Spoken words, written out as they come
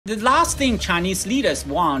The last thing Chinese leaders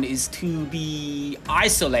want is to be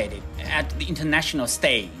isolated at the international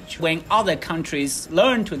stage. When other countries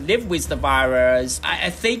learn to live with the virus, I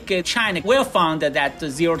think China will find that the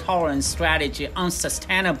zero-tolerance strategy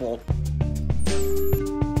unsustainable.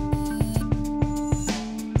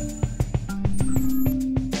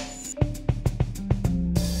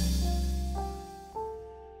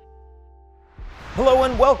 Hello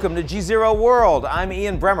and welcome to GZERO World. I'm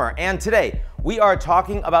Ian Bremmer, and today we are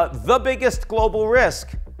talking about the biggest global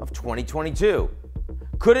risk of 2022.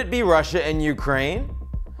 Could it be Russia and Ukraine?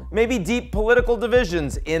 Maybe deep political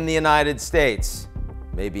divisions in the United States?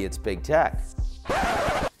 Maybe it's big tech.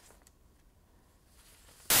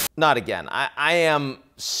 Not again. I am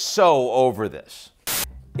so over this.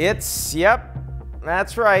 Yep,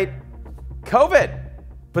 that's right, COVID.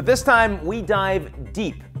 But this time we dive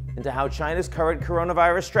deep into how China's current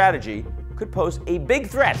coronavirus strategy could pose a big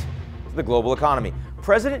threat to the global economy.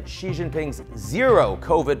 President Xi Jinping's zero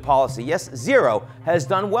COVID policy, yes, zero, has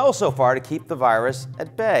done well so far to keep the virus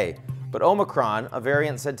at bay. But Omicron, a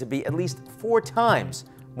variant said to be at least 4 times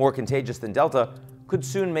more contagious than Delta, could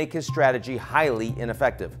soon make his strategy highly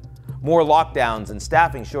ineffective. More lockdowns and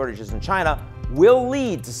staffing shortages in China will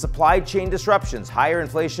lead to supply chain disruptions, higher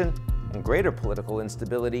inflation, and greater political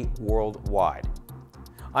instability worldwide.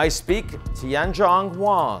 I speak to Yanzhong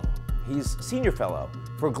Huang. He's senior fellow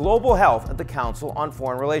for global health at the Council on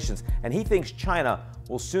Foreign Relations, and he thinks China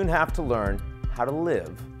will soon have to learn how to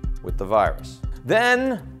live with the virus.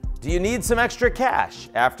 Then, do you need some extra cash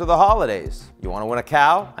after the holidays? You want to win a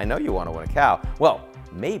cow? I know you want to win a cow. Well,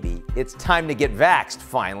 maybe it's time to get vaxxed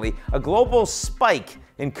finally. A global spike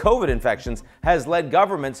in COVID infections has led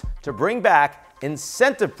governments to bring back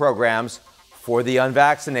incentive programs for the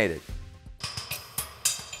unvaccinated.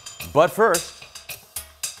 But first,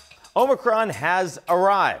 Omicron has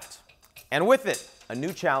arrived, and with it, a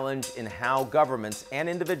new challenge in how governments and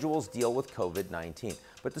individuals deal with COVID-19.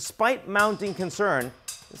 But despite mounting concern,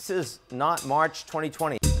 this is not March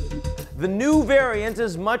 2020. The new variant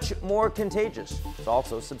is much more contagious. It's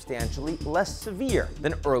also substantially less severe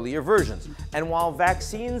than earlier versions. And while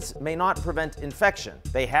vaccines may not prevent infection,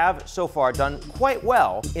 they have so far done quite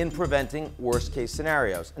well in preventing worst-case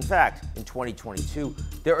scenarios. In fact, in 2022,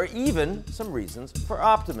 there are even some reasons for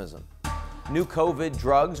optimism. New COVID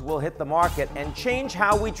drugs will hit the market and change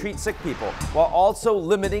how we treat sick people, while also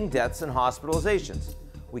limiting deaths and hospitalizations.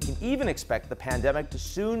 We can even expect the pandemic to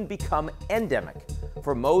soon become endemic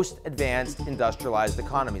for most advanced industrialized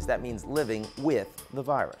economies. That means living with the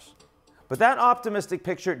virus. But that optimistic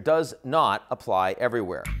picture does not apply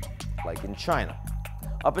everywhere, like in China.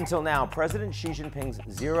 Up until now, President Xi Jinping's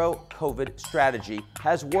zero COVID strategy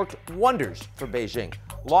has worked wonders for Beijing.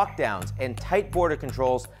 Lockdowns and tight border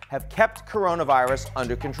controls have kept coronavirus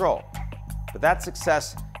under control. But that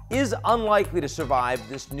success is unlikely to survive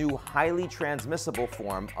this new highly transmissible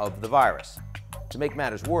form of the virus. To make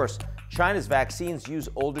matters worse, China's vaccines use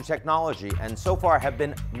older technology and so far have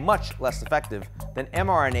been much less effective than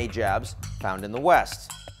mRNA jabs found in the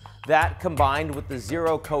West. That, combined with the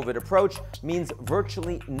zero COVID approach, means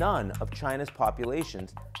virtually none of China's population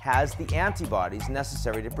has the antibodies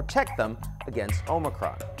necessary to protect them against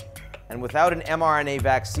Omicron. And without an mRNA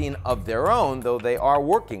vaccine of their own, though they are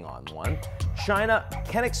working on one, China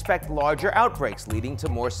can expect larger outbreaks leading to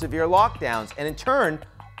more severe lockdowns and, in turn,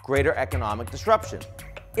 greater economic disruption.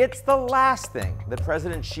 It's the last thing that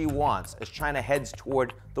President Xi wants as China heads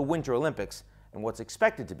toward the Winter Olympics and what's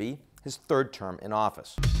expected to be his 3rd term in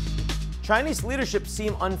office. Chinese leadership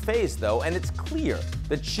seem unfazed, though, and it's clear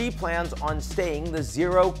that Xi plans on staying the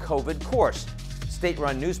zero COVID course.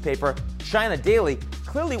 State-run newspaper China Daily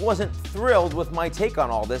clearly wasn't thrilled with my take on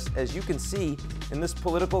all this, as you can see in this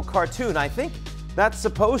political cartoon. I think that's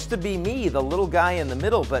supposed to be me, the little guy in the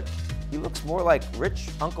middle, but he looks more like rich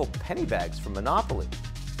Uncle Pennybags from Monopoly.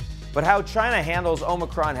 But how China handles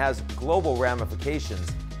Omicron has global ramifications,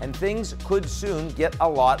 and things could soon get a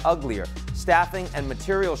lot uglier. Staffing and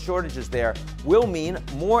material shortages there will mean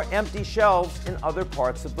more empty shelves in other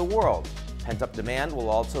parts of the world. Pent-up demand will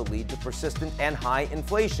also lead to persistent and high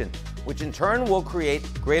inflation, which in turn will create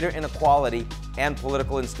greater inequality and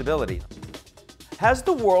political instability. Has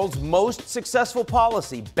the world's most successful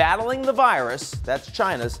policy battling the virus, that's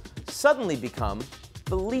China's, suddenly become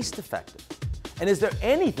the least effective? And is there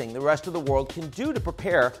anything the rest of the world can do to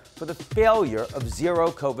prepare for the failure of zero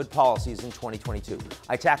COVID policies in 2022?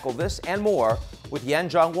 I tackle this and more with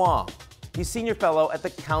Yanzhong Huang. He's senior fellow at the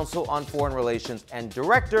Council on Foreign Relations and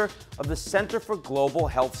director of the Center for Global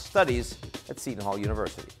Health Studies at Seton Hall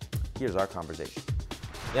University. Here's our conversation.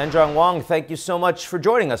 Yanzhong Huang, thank you so much for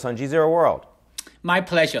joining us on GZERO World. My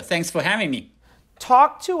pleasure. Thanks for having me.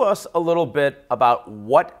 Talk to us a little bit about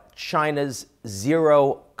what China's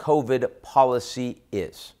zero COVID policy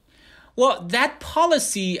is. Well, that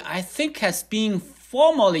policy, I think, has been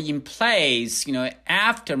formally in place,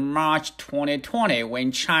 after March 2020,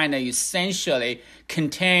 when China essentially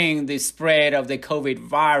contained the spread of the COVID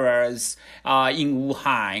virus in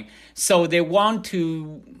Wuhan. So they want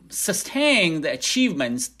to sustain the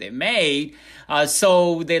achievements they made.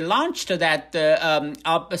 So they launched that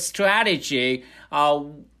strategy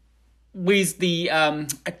with the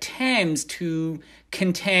attempts to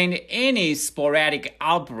contain any sporadic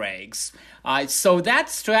outbreaks. So that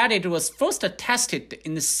strategy was first tested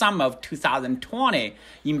in the summer of 2020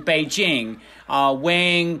 in Beijing,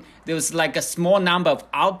 when there was like a small number of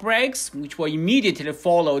outbreaks, which were immediately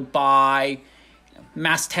followed by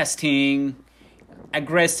mass testing,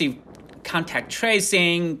 aggressive contact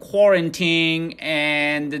tracing, quarantine,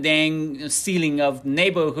 and then sealing of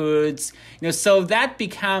neighborhoods. So that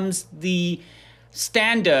becomes the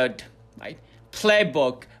standard, right,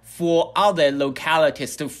 playbook for other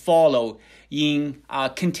localities to follow in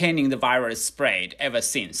containing the virus spread ever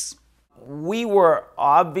since. We were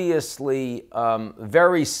obviously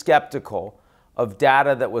very skeptical of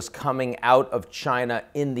data that was coming out of China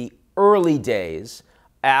in the early days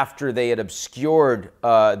after they had obscured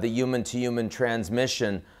the human-to-human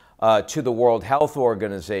transmission to the World Health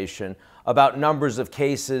Organization about numbers of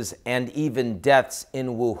cases and even deaths in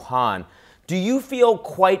Wuhan. Do you feel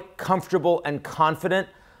quite comfortable and confident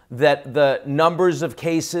that the numbers of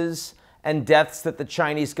cases and deaths that the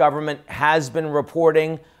Chinese government has been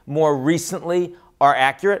reporting more recently are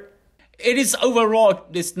accurate? It is overall,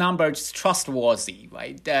 this number is trustworthy,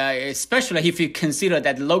 right? Especially if you consider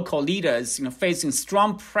that local leaders, facing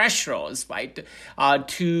strong pressures, right,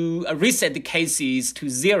 to reset the cases to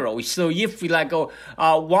zero. So if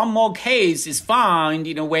one more case is found,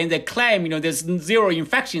 when they claim, there's zero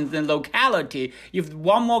infections in the locality, if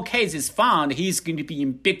one more case is found, he's going to be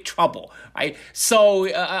in big trouble, right? So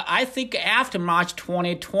I think after March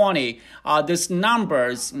 2020, those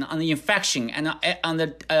numbers on the infection and on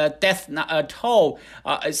the death toll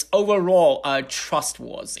is overall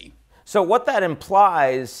trustworthy. So what that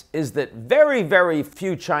implies is that very, very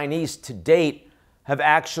few Chinese to date have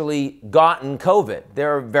actually gotten COVID.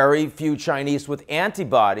 There are very few Chinese with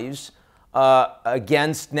antibodies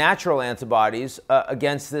against natural antibodies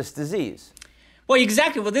against this disease. Well,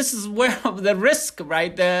 exactly. Well, this is where the risk,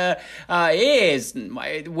 right, is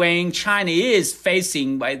when China is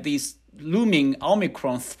facing these looming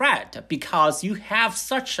Omicron threat, because you have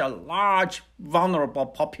such a large vulnerable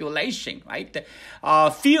population, right?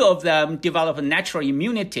 Few of them develop a natural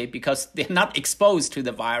immunity because they're not exposed to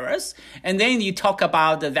the virus. And then you talk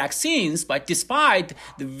about the vaccines, but despite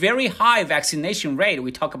the very high vaccination rate,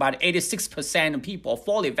 we talk about 86% of people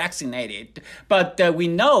fully vaccinated, but we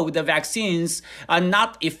know the vaccines are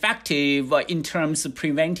not effective in terms of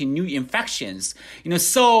preventing new infections.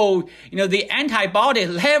 So the antibody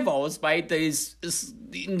levels, right, is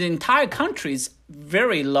in the entire country is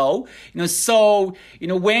very low. So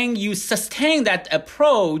when you sustain that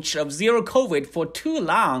approach of zero COVID for too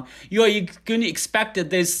long, you're going to expect that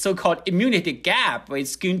this so-called immunity gap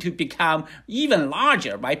is going to become even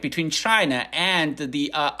larger, right, between China and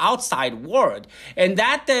the outside world, and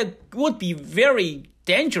that would be very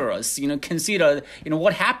dangerous, consider,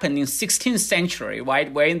 what happened in 16th century,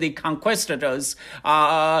 right, when the conquistadors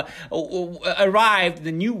arrived in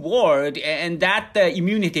the New World, and that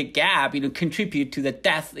immunity gap, contribute to the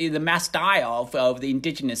death, the mass die-off of the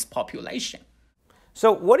indigenous population.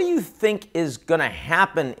 So what do you think is going to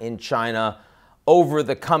happen in China over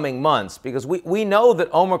the coming months? Because we know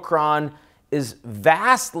that Omicron is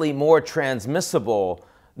vastly more transmissible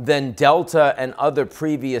than Delta and other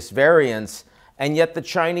previous variants, and yet the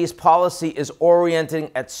Chinese policy is orienting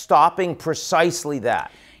at stopping precisely that.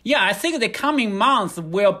 Yeah, I think the coming month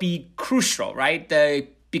will be crucial, right?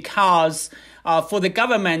 Because for the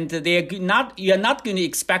government, you're not going to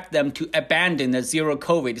expect them to abandon the zero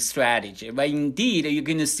COVID strategy, but indeed you're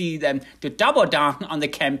going to see them to double down on the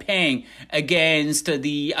campaign against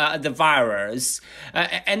the virus.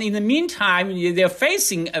 And in the meantime, they're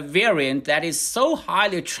facing a variant that is so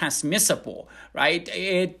highly transmissible, right?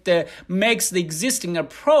 It makes the existing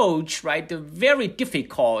approach, right, very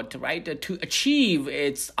difficult, right, to achieve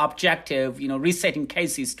its objective, resetting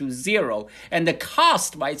cases to zero, and the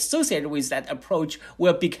cost, right, associated with that approach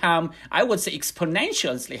will become, I would say,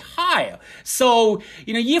 exponentially higher. So,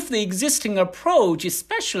 if the existing approach,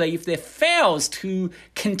 especially if it fails to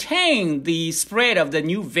contain the spread of the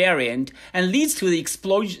new variant and leads to the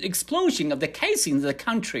explosion of the cases in the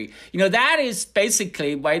country, that is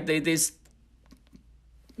basically why this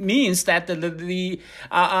means that the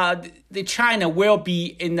China will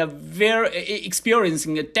be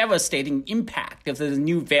experiencing a devastating impact of the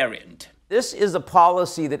new variant. This is a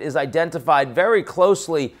policy that is identified very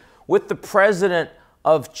closely with the president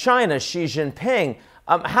of China, Xi Jinping.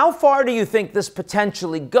 How far do you think this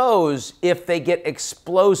potentially goes if they get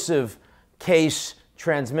explosive case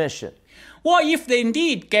transmission? Well, if they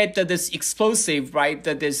indeed get this explosive, right,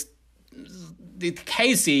 the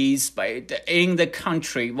cases in the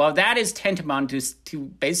country, well, that is tantamount to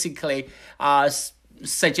basically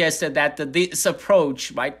suggest that this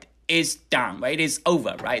approach, right, is done, right? It's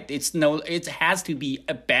over, right? It has to be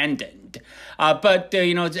abandoned.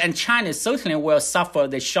 And China certainly will suffer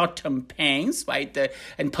the short-term pains, right?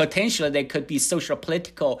 And potentially there could be social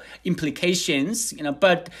political implications,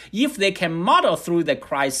 But if they can muddle through the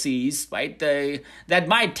crises, right, that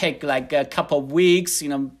might take like a couple of weeks,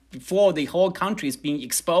 before the whole country is being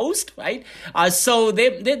exposed, right? So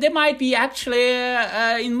they might be actually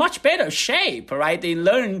in much better shape, right? They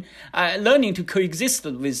learning to coexist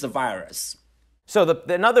with the virus. So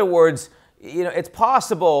in other words, it's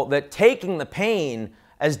possible that taking the pain,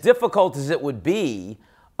 as difficult as it would be,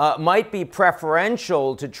 might be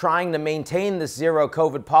preferential to trying to maintain this zero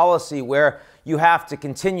COVID policy where you have to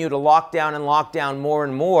continue to lock down more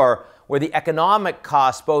and more, where the economic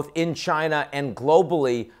costs both in China and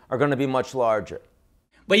globally are going to be much larger.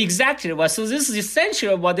 But exactly. Well, so this is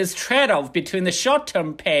essentially what is trade-off between the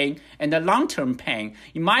short-term pain and the long-term pain.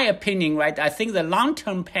 In my opinion, right, I think the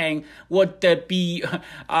long-term pain would be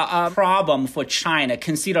a problem for China,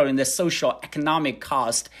 considering the social economic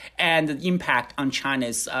cost and the impact on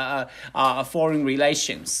China's foreign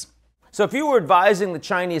relations. So if you were advising the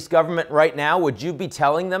Chinese government right now, would you be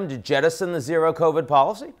telling them to jettison the zero COVID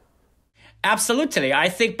policy? Absolutely, I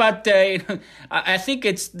think, but I think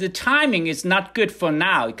the timing is not good for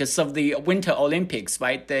now because of the Winter Olympics,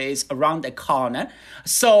 right? It's around the corner.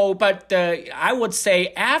 So, but I would say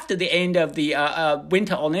after the end of the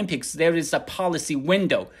Winter Olympics, there is a policy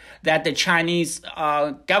window that the Chinese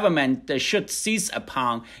government should seize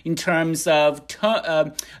upon in terms of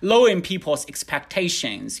lowering people's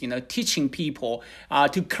expectations, teaching people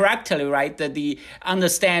to correctly, right,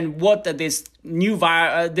 understand what this new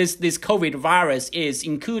this COVID virus is,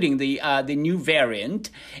 including the new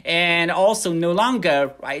variant, and also no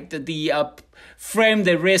longer, right, frame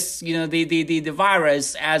the risk, the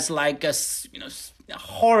virus as like a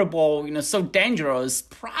horrible, so dangerous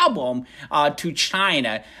problem to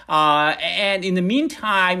China, and in the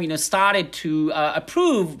meantime, started to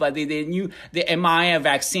approve by the mRNA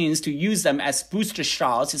vaccines to use them as booster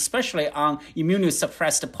shots, especially on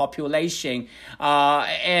immunosuppressed population.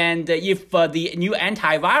 And if the new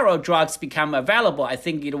antiviral drugs become available, I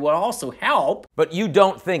think it will also help. But you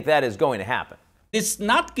don't think that is going to happen? It's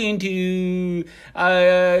not going to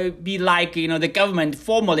be like, the government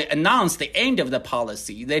formally announced the end of the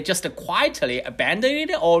policy. They just quietly abandoned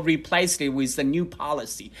it or replaced it with the new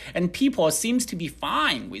policy. And people seems to be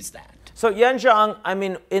fine with that. So Yanzhong, I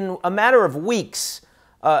mean, in a matter of weeks,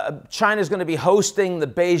 China is going to be hosting the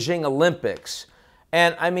Beijing Olympics.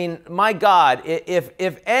 And I mean, my God,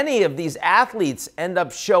 if any of these athletes end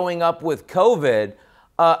up showing up with COVID,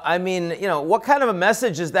 I mean, what kind of a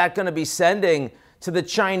message is that going to be sending to the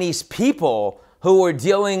Chinese people who are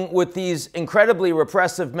dealing with these incredibly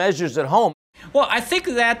repressive measures at home? Well, I think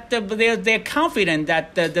that they're confident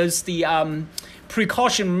that those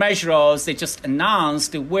precaution measures they just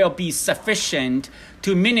announced will be sufficient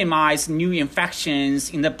to minimize new infections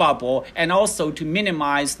in the bubble and also to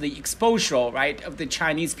minimize the exposure, right, of the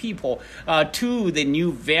Chinese people to the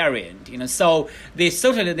new variant. So they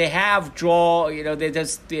have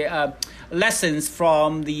the lessons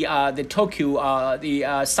from the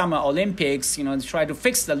Tokyo Summer Olympics. To try to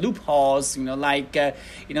fix the loopholes. Like the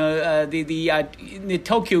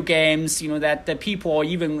Tokyo Games. That the people,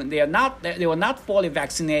 even they were not fully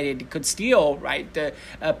vaccinated, could still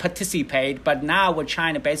participate. But now what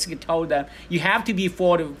China basically told them, you have to be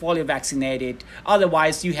fully vaccinated.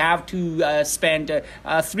 Otherwise, you have to spend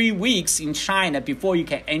 3 weeks in China before you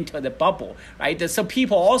can enter the bubble, right? So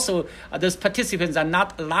people also, those participants are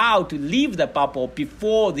not allowed to leave the bubble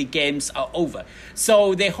before the games are over.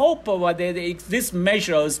 So they hope these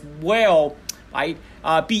measures will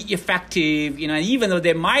be effective, even though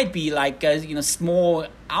there might be small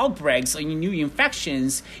outbreaks or new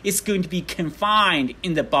infections, it's going to be confined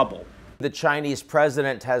in the bubble. The Chinese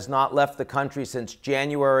president has not left the country since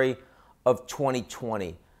January of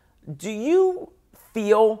 2020. Do you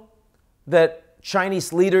feel that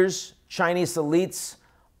Chinese leaders, Chinese elites,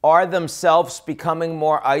 are themselves becoming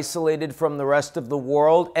more isolated from the rest of the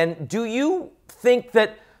world? And do you think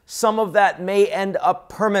that some of that may end up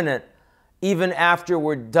permanent even after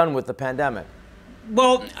we're done with the pandemic?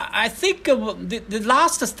 Well, I think the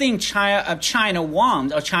last thing China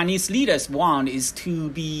want, or Chinese leaders want, is to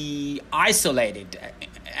be isolated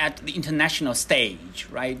at the international stage,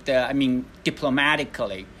 right?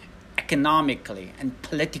 Diplomatically, economically, and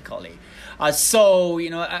politically. So,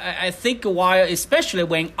 I think especially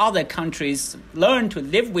when other countries learn to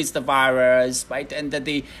live with the virus, right, and that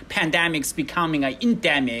the pandemic's becoming an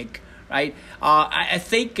endemic, right? I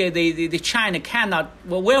think the China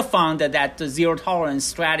will find that the zero tolerance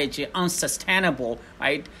strategy unsustainable,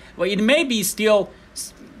 right? Well, it may be still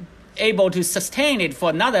able to sustain it for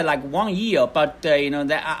another 1 year, but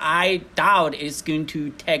that I doubt it's going to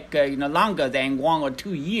take longer than 1 or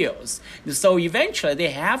 2 years. So eventually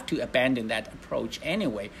they have to abandon that approach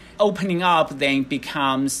anyway. Opening up then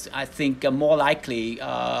becomes, I think, a more likely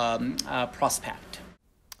prospect.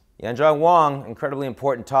 Yanzhong Huang, incredibly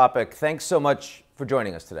important topic. Thanks so much for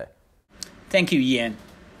joining us today. Thank you, Ian.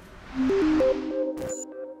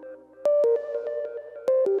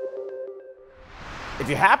 If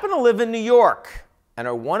you happen to live in New York and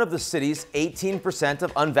are one of the city's 18%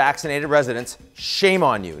 of unvaccinated residents, shame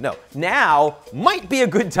on you. No, now might be a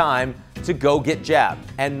good time to go get jabbed,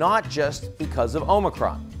 and not just because of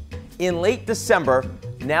Omicron. In late December,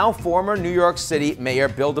 now former New York City Mayor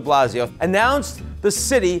Bill de Blasio announced the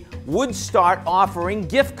city would start offering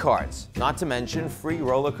gift cards, not to mention free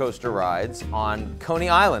roller coaster rides on Coney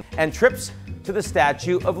Island and trips to the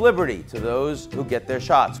Statue of Liberty to those who get their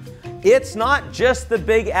shots. It's not just the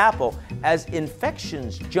Big Apple. As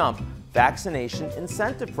infections jump, vaccination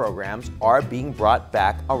incentive programs are being brought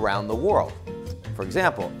back around the world. For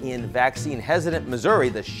example, in vaccine-hesitant Missouri,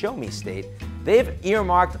 the Show Me state, they've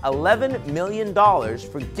earmarked $11 million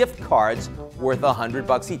for gift cards worth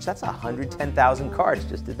 $100 each. That's 110,000 cards,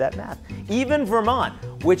 just did that math. Even Vermont,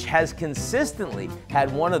 which has consistently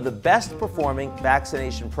had one of the best performing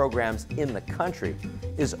vaccination programs in the country,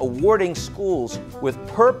 is awarding schools with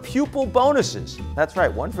per pupil bonuses. That's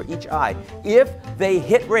right, one for each eye, if they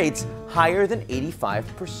hit rates higher than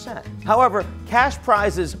 85%. However, cash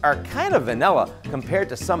prizes are kind of vanilla compared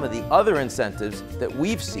to some of the other incentives that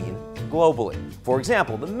we've seen globally. For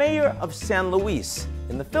example, the mayor of San Luis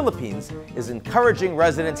in the Philippines is encouraging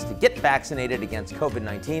residents to get vaccinated against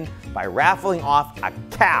COVID-19 by raffling off a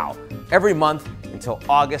cow every month until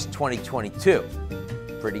August 2022.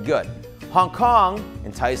 Pretty good. Hong Kong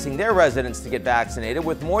enticing their residents to get vaccinated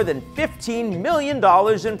with more than $15 million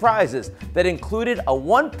in prizes that included a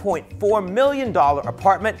 $1.4 million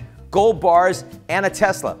apartment, gold bars, and a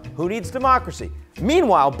Tesla. Who needs democracy?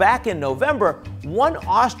 Meanwhile, back in November, one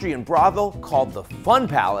Austrian brothel called the Fun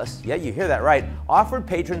Palace, yeah, you hear that right, offered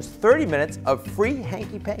patrons 30 minutes of free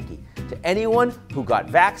hanky-panky to anyone who got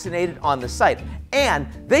vaccinated on the site. And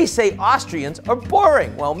they say Austrians are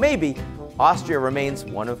boring. Well, maybe. Austria remains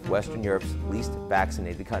one of Western Europe's least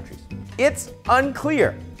vaccinated countries. It's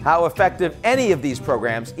unclear how effective any of these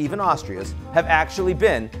programs, even Austria's, have actually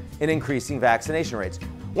been in increasing vaccination rates.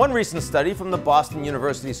 One recent study from the Boston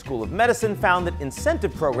University School of Medicine found that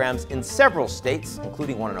incentive programs in several states,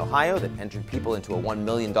 including one in Ohio that entered people into a $1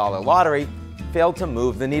 million lottery, failed to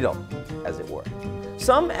move the needle, as it were.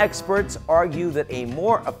 Some experts argue that a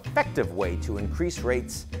more effective way to increase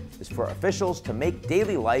rates is for officials to make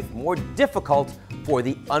daily life more difficult for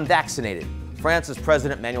the unvaccinated. France's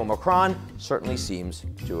President Emmanuel Macron certainly seems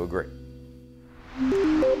to agree.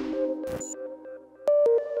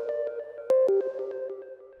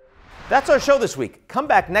 That's our show this week. Come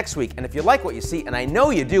back next week, and if you like what you see, and I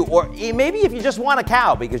know you do, or maybe if you just want a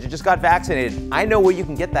cow because you just got vaccinated, I know where you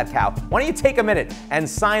can get that cow. Why don't you take a minute and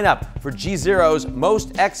sign up for GZERO's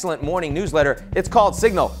most excellent morning newsletter? It's called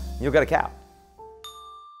Signal. You'll get a cow.